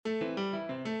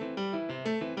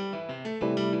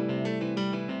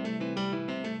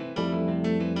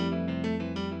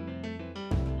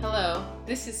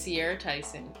This is Sierra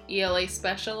Tyson, ELA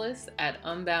Specialist at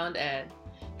Unbound Ed.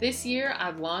 This year,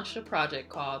 I've launched a project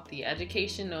called The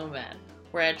Education Nomad,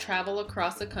 where I travel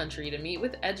across the country to meet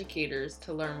with educators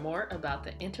to learn more about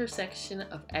the intersection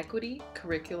of equity,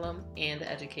 curriculum, and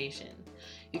education.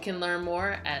 You can learn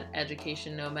more at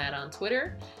Education Nomad on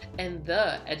Twitter and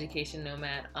The Education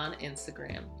Nomad on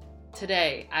Instagram.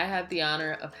 Today, I have the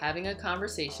honor of having a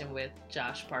conversation with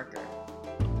Josh Parker.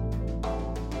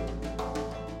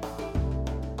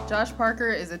 Josh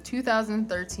Parker is a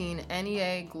 2013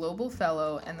 NEA Global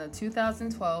Fellow and the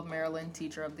 2012 Maryland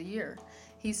Teacher of the Year.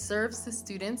 He serves the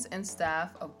students and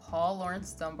staff of Paul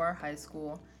Laurence Dunbar High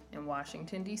School in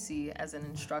Washington, D.C. as an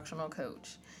instructional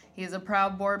coach. He is a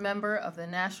proud board member of the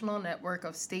National Network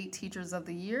of State Teachers of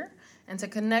the Year. And to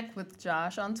connect with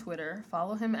Josh on Twitter,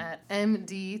 follow him at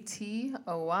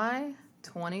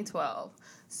MDTOY2012.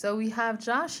 So we have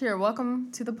Josh here. Welcome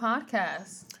to the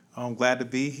podcast. I'm glad to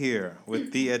be here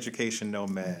with The Education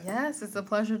Nomad. Yes, it's a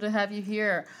pleasure to have you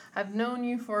here. I've known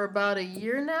you for about a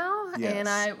year now, Yes. And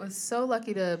I was so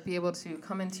lucky to be able to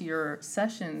come into your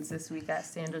sessions this week at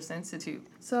Standards Institute.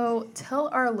 So tell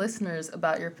our listeners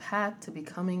about your path to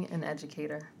becoming an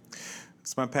educator.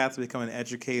 So my path to becoming an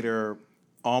educator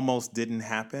almost didn't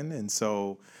happen. And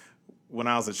so when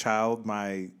I was a child,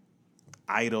 my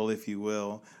idol, if you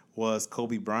will, was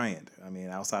Kobe Bryant. I mean,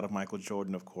 outside of Michael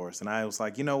Jordan, of course. And I was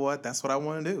like, you know what? That's what I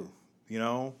want to do. You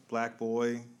know, black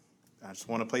boy, I just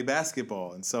want to play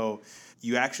basketball. And so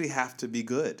you actually have to be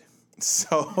good.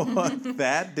 So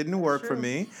that didn't work for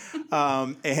me.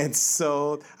 And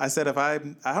so I said, if I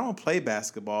don't play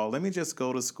basketball, let me just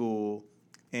go to school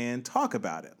and talk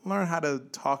about it, learn how to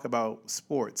talk about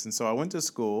sports. And so I went to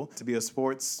school to be a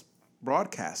sports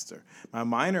broadcaster. My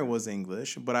minor was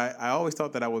English, but I always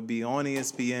thought that I would be on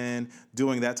ESPN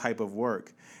doing that type of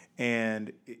work.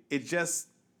 And it's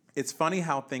funny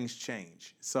how things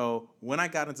change. So when I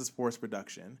got into sports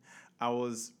production, I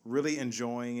was really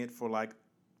enjoying it for like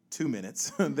 2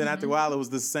 minutes. Then after a while, it was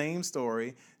the same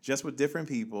story, just with different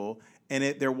people. And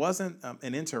there wasn't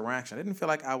an interaction. I didn't feel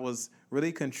like I was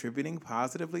really contributing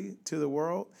positively to the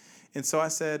world. And so I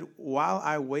said, while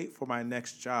I wait for my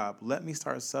next job, let me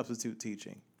start substitute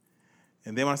teaching.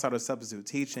 And then when I started substitute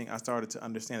teaching, I started to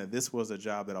understand that this was a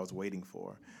job that I was waiting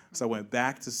for. So I went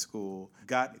back to school,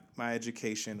 got my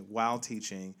education while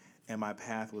teaching, and my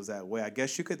path was that way. I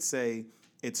guess you could say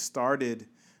it started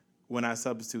when I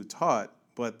substitute taught,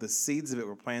 but the seeds of it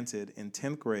were planted in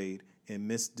 10th grade in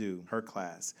Miss Dew, her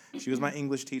class. She was my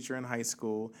English teacher in high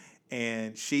school,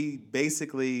 and she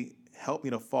basically helped me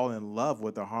to fall in love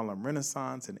with the Harlem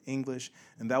Renaissance and English,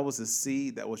 and that was a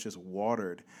seed that was just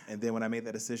watered. And then when I made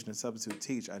that decision to substitute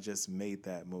teach, I just made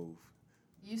that move.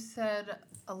 You said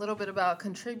a little bit about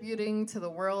contributing to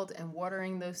the world and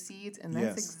watering those seeds, and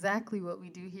that's exactly what we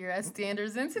do here at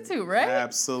Standards Institute, right?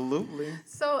 Absolutely.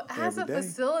 So as a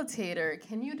facilitator,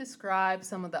 can you describe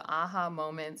some of the aha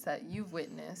moments that you've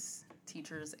witnessed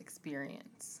teachers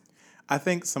experience? I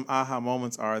think some aha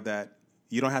moments are that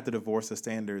you don't have to divorce the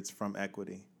standards from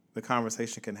equity. The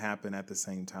conversation can happen at the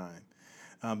same time.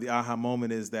 The aha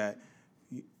moment is that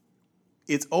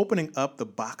it's opening up the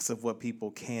box of what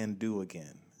people can do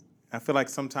again. I feel like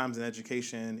sometimes in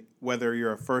education, whether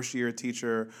you're a first-year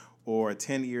teacher or a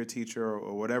 10-year teacher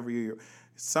or whatever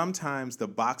sometimes the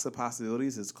box of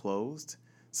possibilities is closed.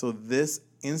 So this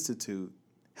institute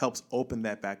helps open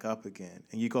that back up again.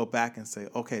 And you go back and say,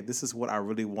 okay, this is what I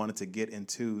really wanted to get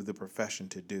into the profession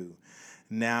to do.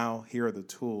 Now, here are the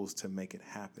tools to make it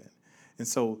happen. And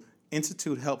so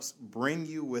Institute helps bring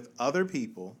you with other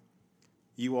people.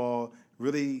 You all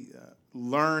really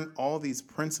learn all these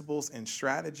principles and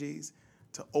strategies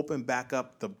to open back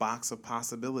up the box of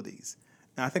possibilities.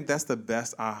 And I think that's the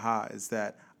best aha, is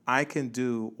that I can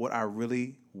do what I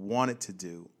really wanted to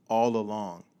do all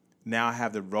along. Now I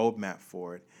have the roadmap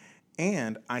for it.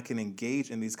 And I can engage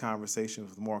in these conversations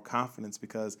with more confidence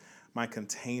because my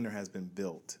container has been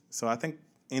built. So I think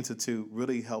Institute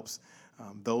really helps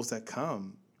those that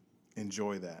come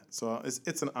enjoy that. So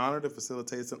it's an honor to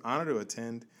facilitate. It's an honor to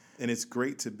attend. And it's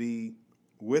great to be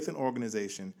with an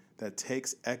organization that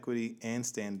takes equity and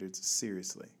standards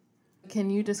seriously. Can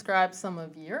you describe some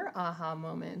of your aha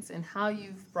moments and how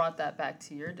you've brought that back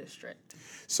to your district?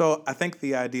 So I think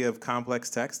the idea of complex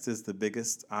text is the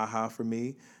biggest aha for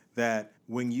me, that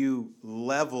when you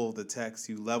level the text,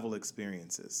 you level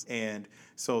experiences. And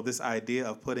so this idea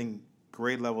of putting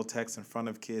grade level text in front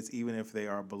of kids, even if they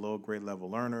are below grade level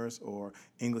learners or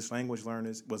English language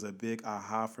learners, was a big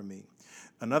aha for me.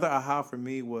 Another aha for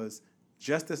me was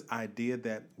just this idea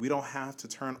that we don't have to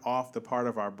turn off the part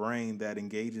of our brain that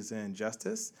engages in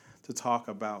justice to talk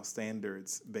about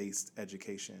standards-based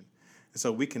education. And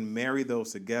so we can marry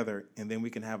those together, and then we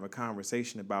can have a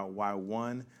conversation about why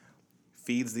one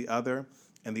feeds the other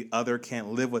and the other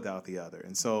can't live without the other.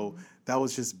 And so that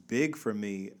was just big for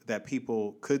me, that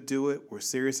people could do it, were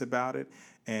serious about it,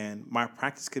 and my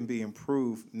practice can be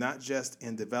improved, not just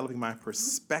in developing my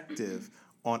perspective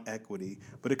on equity,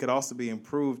 but it could also be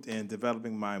improved in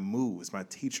developing my moves, my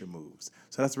teacher moves.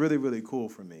 So that's really, really cool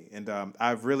for me. And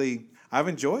I've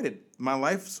enjoyed it. My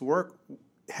life's work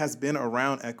has been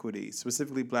around equity,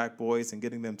 specifically Black boys and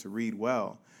getting them to read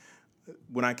well.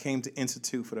 When I came to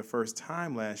Institute for the first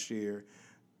time last year,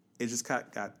 it just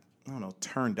got I don't know,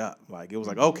 turned up. Like, it was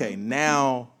like, okay,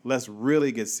 now let's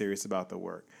really get serious about the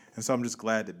work. And so I'm just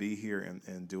glad to be here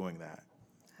and doing that.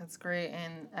 That's great.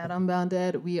 And at Unbound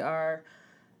Ed, we are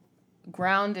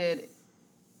grounded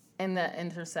in the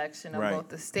intersection of both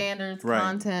the standards,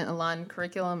 content, aligned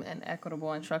curriculum, and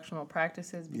equitable instructional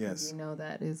practices, because we know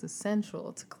that is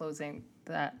essential to closing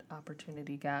that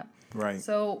opportunity gap. Right.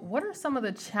 So what are some of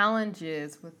the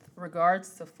challenges with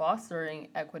regards to fostering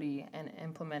equity and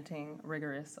implementing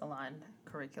rigorous aligned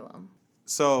curriculum?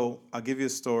 So I'll give you a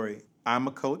story. I'm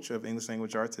a coach of English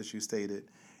language arts, as you stated,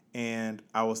 and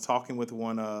I was talking with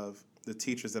one of the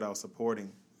teachers that I was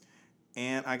supporting,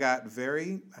 and I got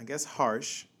very,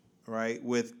 harsh, right,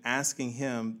 with asking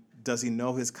him, does he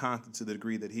know his content to the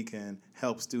degree that he can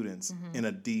help students in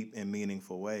a deep and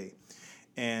meaningful way?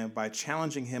 And by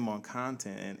challenging him on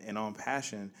content and on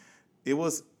passion, it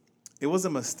was a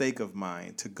mistake of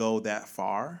mine to go that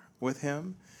far with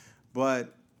him,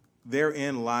 but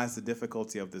therein lies the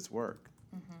difficulty of this work.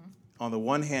 On the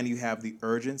one hand, you have the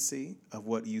urgency of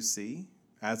what you see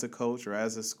as a coach or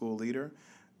as a school leader.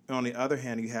 And on the other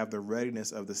hand, you have the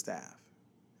readiness of the staff.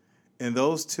 And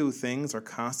those two things are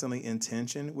constantly in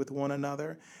tension with one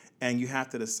another. And you have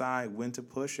to decide when to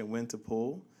push and when to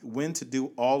pull, when to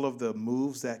do all of the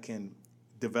moves that can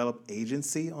develop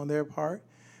agency on their part,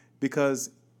 because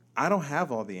I don't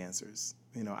have all the answers.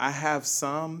 I have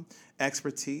some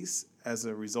expertise as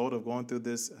a result of going through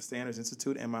this Standards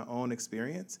Institute and my own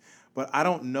experience, but I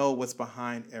don't know what's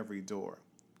behind every door.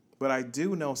 But I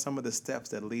do know some of the steps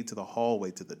that lead to the hallway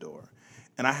to the door.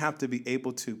 And I have to be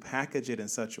able to package it in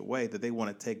such a way that they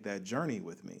want to take that journey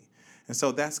with me. And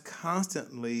so that's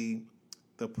constantly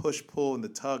the push-pull and the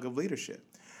tug of leadership.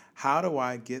 How do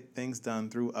I get things done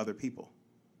through other people?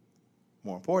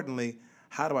 More importantly,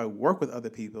 how do I work with other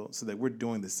people so that we're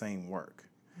doing the same work?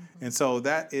 And so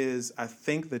that is, I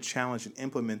think, the challenge in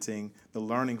implementing the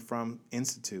learning from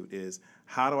Institute is,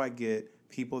 how do I get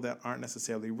people that aren't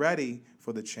necessarily ready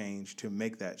for the change to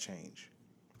make that change?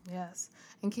 Yes.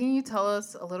 And can you tell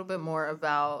us a little bit more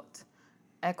about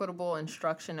equitable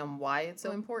instruction and why it's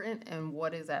so important and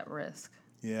what is at risk?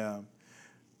 Yeah.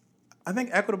 I think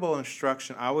equitable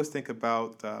instruction, I always think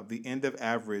about The End of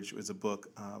Average is a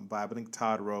book by, I think,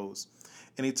 Todd Rose.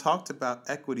 And he talked about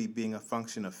equity being a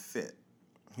function of fit.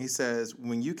 He says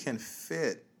when you can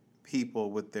fit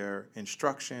people with their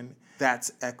instruction,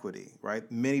 that's equity, right?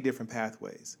 Many different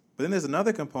pathways. But then there's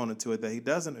another component to it that he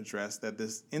doesn't address, that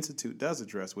this institute does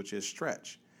address, which is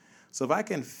stretch. So if I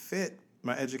can fit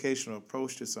my educational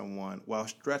approach to someone while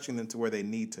stretching them to where they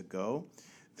need to go,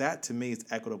 that to me is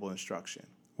equitable instruction.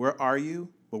 Where are you,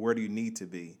 but where do you need to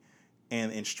be?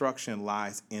 And instruction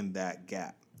lies in that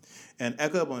gap. And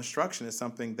equitable instruction is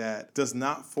something that does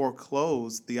not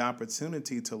foreclose the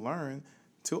opportunity to learn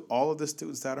to all of the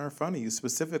students that are in front of you,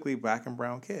 specifically Black and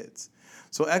brown kids.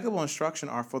 So equitable instruction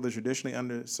are for the traditionally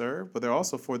underserved, but they're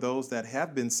also for those that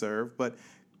have been served but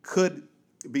could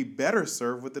be better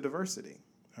served with the diversity.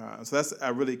 So that's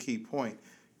a really key point.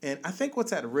 And I think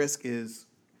what's at risk is,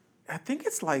 I think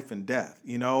it's life and death.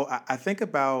 I think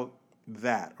about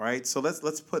that, right? So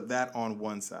let's put that on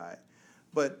one side.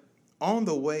 But on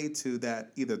the way to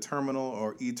that either terminal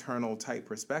or eternal type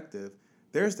perspective,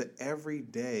 there's the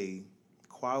everyday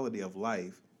quality of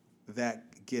life that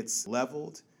gets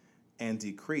leveled and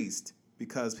decreased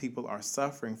because people are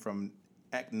suffering from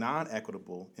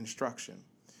non-equitable instruction.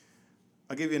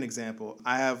 I'll give you an example.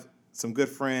 I have some good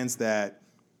friends that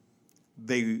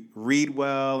they read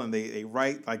well and they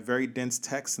write like very dense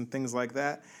texts and things like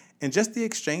that. And just the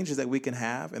exchanges that we can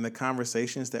have and the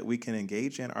conversations that we can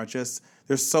engage in are just,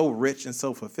 they're so rich and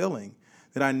so fulfilling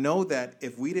that I know that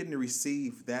if we didn't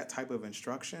receive that type of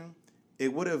instruction,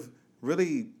 it would have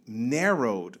really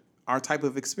narrowed our type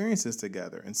of experiences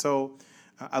together. And so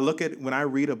I look at when I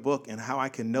read a book and how I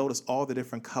can notice all the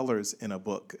different colors in a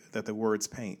book that the words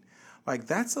paint. Like,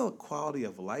 that's a quality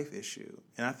of life issue.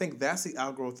 And I think that's the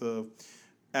outgrowth of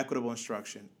equitable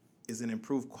instruction, is an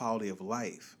improved quality of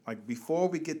life. Like, before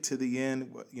we get to the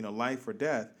end, life or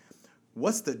death,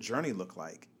 what's the journey look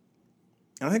like?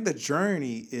 And I think the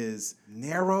journey is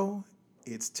narrow,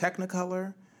 it's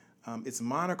technicolor, it's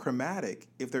monochromatic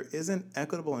if there isn't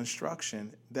equitable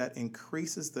instruction that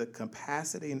increases the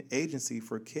capacity and agency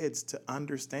for kids to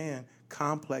understand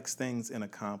complex things in a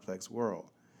complex world.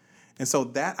 And so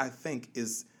that, I think,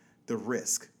 is the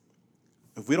risk.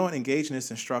 If we don't engage in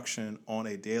this instruction on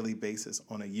a daily basis,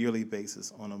 on a yearly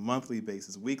basis, on a monthly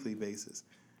basis, weekly basis,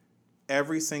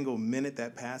 every single minute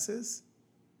that passes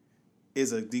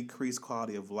is a decreased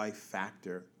quality of life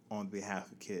factor on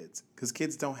behalf of kids. Because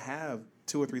kids don't have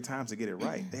 2 or 3 times to get it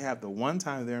right. They have the one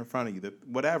time they're in front of you,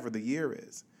 whatever the year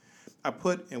is. I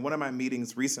put, in one of my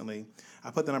meetings recently,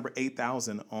 I put the number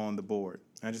 8,000 on the board.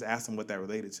 I just asked them what that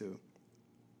related to.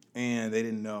 And they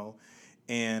didn't know.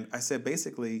 And I said,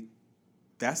 basically,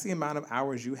 that's the amount of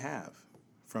hours you have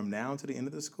from now to the end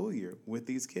of the school year with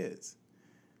these kids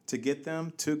to get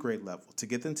them to grade level, to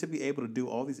get them to be able to do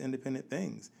all these independent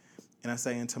things. And I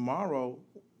say, and tomorrow,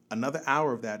 another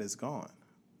hour of that is gone.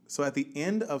 So at the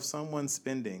end of someone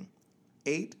spending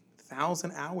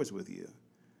 8,000 hours with you,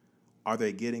 are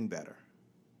they getting better?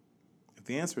 If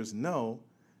the answer is no,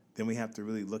 then we have to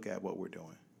really look at what we're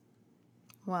doing.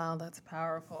 Wow, that's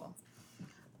powerful.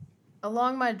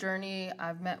 Along my journey,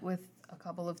 I've met with a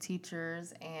couple of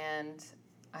teachers, and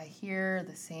I hear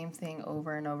the same thing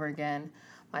over and over again.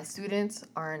 My students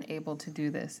aren't able to do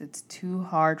this. It's too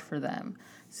hard for them.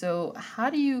 So how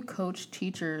do you coach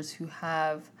teachers who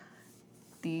have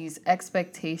these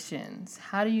expectations?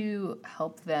 How do you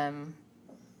help them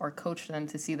or coach them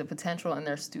to see the potential in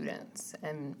their students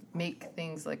and make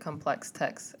things like complex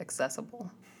text accessible?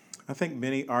 I think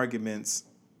many arguments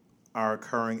are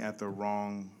occurring at the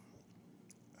wrong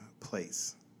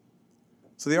place.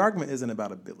 So the argument isn't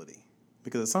about ability,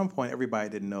 because at some point everybody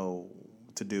didn't know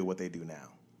to do what they do now.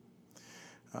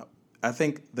 I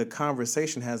think the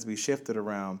conversation has to be shifted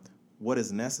around what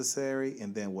is necessary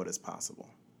and then what is possible,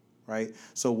 right?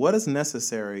 So what is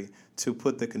necessary to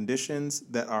put the conditions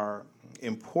that are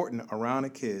important around a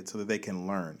kid so that they can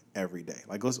learn every day?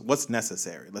 Like, what's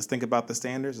necessary? Let's think about the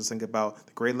standards. Let's think about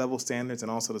the grade level standards and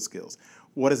also the skills.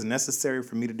 What is necessary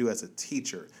for me to do as a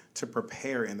teacher to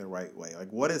prepare in the right way?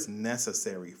 Like, what is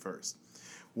necessary first?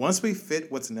 Once we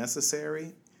fit what's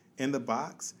necessary in the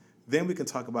box, then we can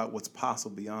talk about what's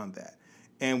possible beyond that.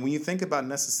 And when you think about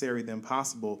necessary then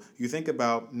possible, you think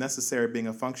about necessary being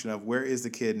a function of where is the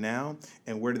kid now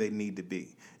and where do they need to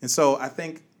be. And so I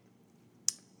think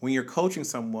when you're coaching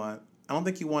someone, I don't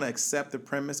think you want to accept the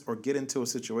premise or get into a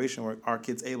situation where are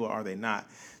kids able or are they not.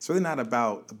 It's really not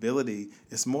about ability.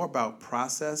 It's more about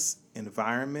process,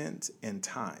 environment, and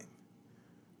time,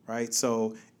 right?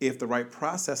 So if the right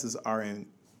processes are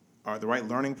the right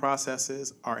learning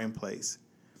processes are in place,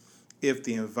 if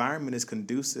the environment is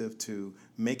conducive to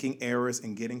making errors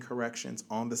and getting corrections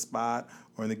on the spot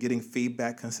or in getting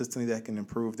feedback consistently that can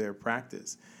improve their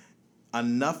practice,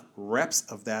 enough reps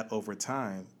of that over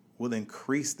time will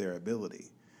increase their ability.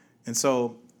 And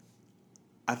so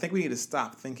I think we need to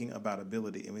stop thinking about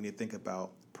ability and we need to think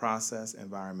about process,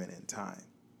 environment, and time.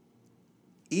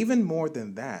 Even more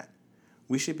than that,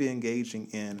 we should be engaging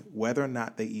in whether or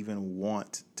not they even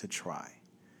want to try.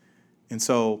 And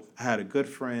so I had a good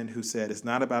friend who said it's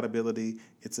not about ability,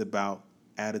 it's about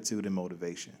attitude and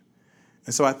motivation.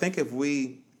 And so I think if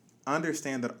we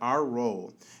understand that our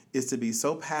role is to be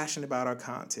so passionate about our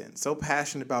content, so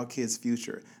passionate about kids'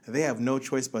 future, that they have no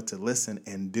choice but to listen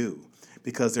and do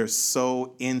because they're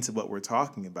so into what we're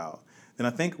talking about, then I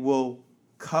think we'll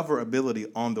cover ability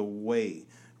on the way,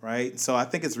 right? So I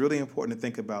think it's really important to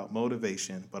think about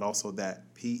motivation, but also that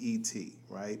PET,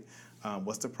 right?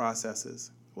 What's the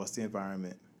processes? What's the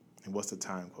environment, and what's the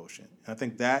time quotient? And I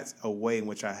think that's a way in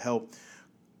which I help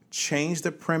change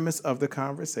the premise of the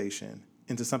conversation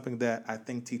into something that I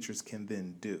think teachers can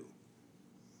then do.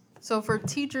 So for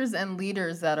teachers and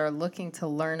leaders that are looking to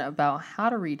learn about how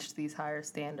to reach these higher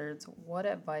standards, what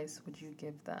advice would you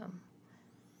give them?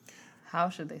 How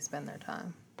should they spend their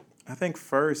time? I think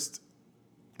first,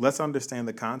 let's understand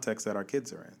the context that our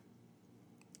kids are in.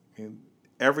 I mean,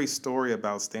 every story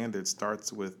about standards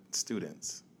starts with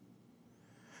students.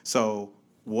 So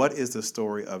what is the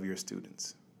story of your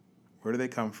students? Where do they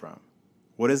come from?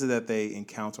 What is it that they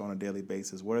encounter on a daily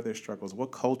basis? What are their struggles?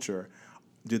 What culture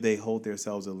do they hold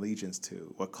themselves allegiance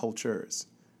to? What cultures?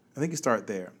 I think you start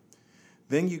there.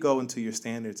 Then you go into your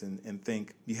standards and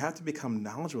think, you have to become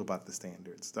knowledgeable about the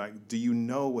standards. Like, do you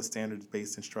know what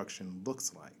standards-based instruction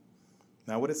looks like?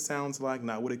 Not what it sounds like,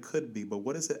 not what it could be, but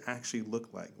what does it actually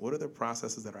look like? What are the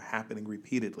processes that are happening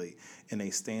repeatedly in a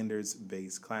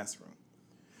standards-based classroom?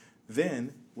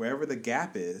 Then, wherever the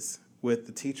gap is with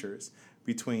the teachers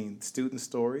between student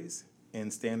stories in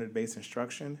standard-based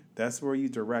instruction, that's where you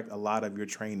direct a lot of your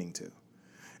training to.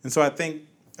 And so I think,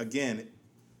 again,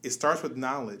 it starts with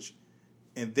knowledge,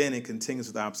 and then it continues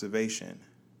with observation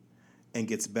and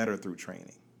gets better through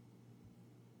training.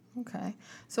 Okay.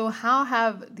 So how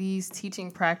have these teaching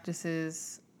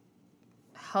practices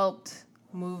helped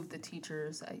move the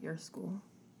teachers at your school?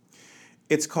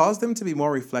 It's caused them to be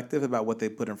more reflective about what they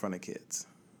put in front of kids.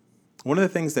 One of the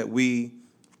things that we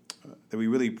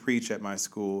really preach at my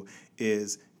school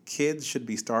is kids should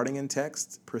be starting in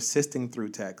text, persisting through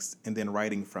text, and then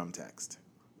writing from text.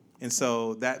 And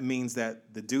so that means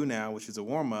that the do now, which is a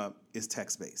warm-up, is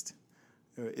text-based.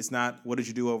 It's not, what did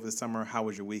you do over the summer? How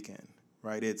was your weekend?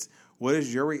 Right? It's, what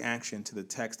is your reaction to the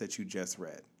text that you just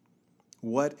read?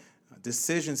 What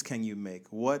decisions can you make?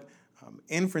 What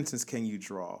inferences can you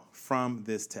draw from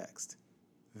this text?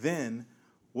 Then,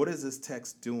 what is this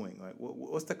text doing? Like,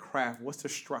 what's the craft? What's the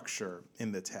structure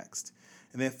in the text?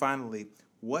 And then finally,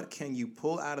 what can you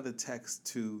pull out of the text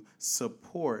to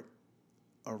support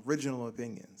original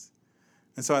opinions?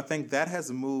 And so I think that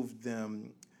has moved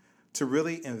them to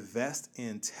really invest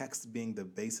in text being the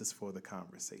basis for the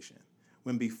conversation.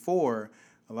 When before,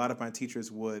 a lot of my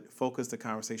teachers would focus the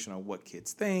conversation on what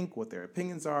kids think, what their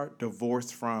opinions are,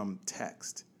 divorced from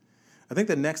text. I think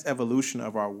the next evolution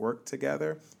of our work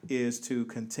together is to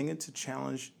continue to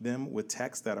challenge them with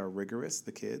texts that are rigorous,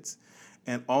 the kids,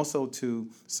 and also to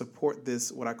support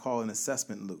this, what I call an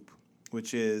assessment loop,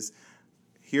 which is,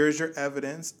 here's your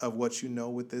evidence of what you know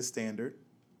with this standard.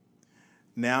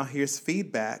 Now here's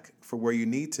feedback for where you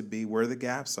need to be, where the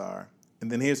gaps are,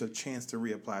 and then here's a chance to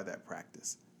reapply that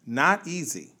practice. Not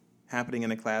easy, happening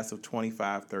in a class of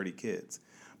 25, 30 kids.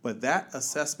 But that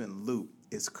assessment loop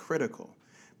is critical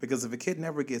because if a kid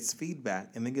never gets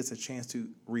feedback and then gets a chance to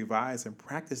revise and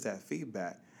practice that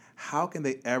feedback, how can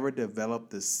they ever develop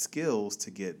the skills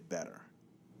to get better?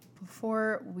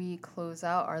 Before we close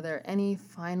out, are there any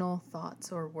final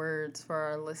thoughts or words for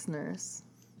our listeners?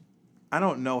 I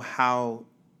don't know how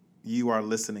you are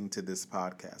listening to this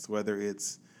podcast, whether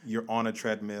it's you're on a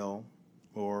treadmill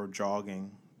or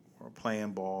jogging or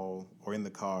playing ball or in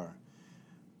the car.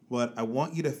 But I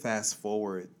want you to fast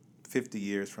forward 50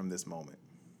 years from this moment.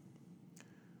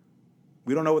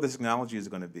 We don't know what this technology is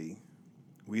going to be.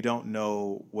 We don't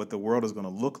know what the world is going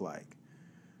to look like.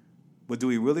 But do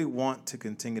we really want to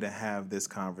continue to have this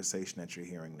conversation that you're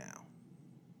hearing now?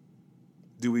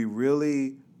 Do we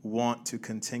really want to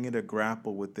continue to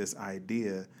grapple with this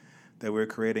idea that we're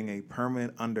creating a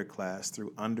permanent underclass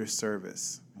through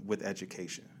underservice with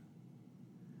education?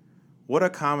 What a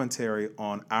commentary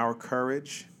on our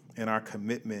courage and our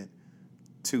commitment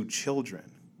to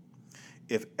children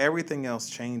if everything else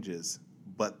changes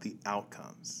but the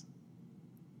outcomes.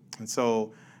 And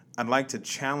so I'd like to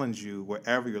challenge you,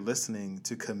 wherever you're listening,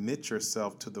 to commit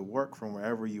yourself to the work from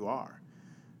wherever you are.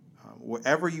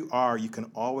 Wherever you are, you can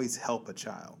always help a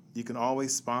child. You can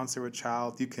always sponsor a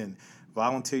child. You can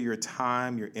volunteer your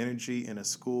time, your energy in a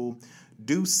school.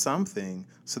 Do something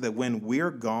so that when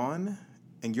we're gone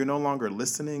and you're no longer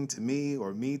listening to me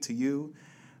or me to you,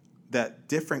 that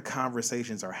different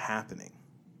conversations are happening.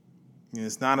 You know,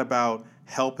 it's not about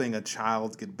helping a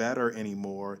child get better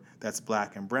anymore that's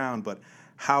black and brown, but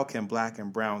how can black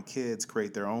and brown kids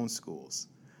create their own schools?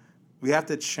 We have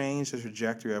to change the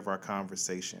trajectory of our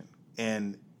conversation.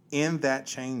 And in that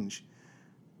change,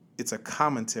 it's a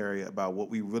commentary about what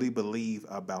we really believe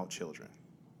about children.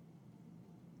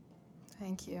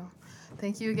 Thank you.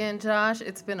 Thank you again, Josh.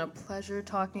 It's been a pleasure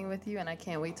talking with you, and I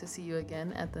can't wait to see you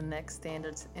again at the Next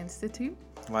Standards Institute.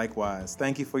 Likewise.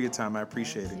 Thank you for your time. I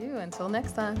appreciate it. Thank you. Until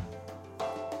next time.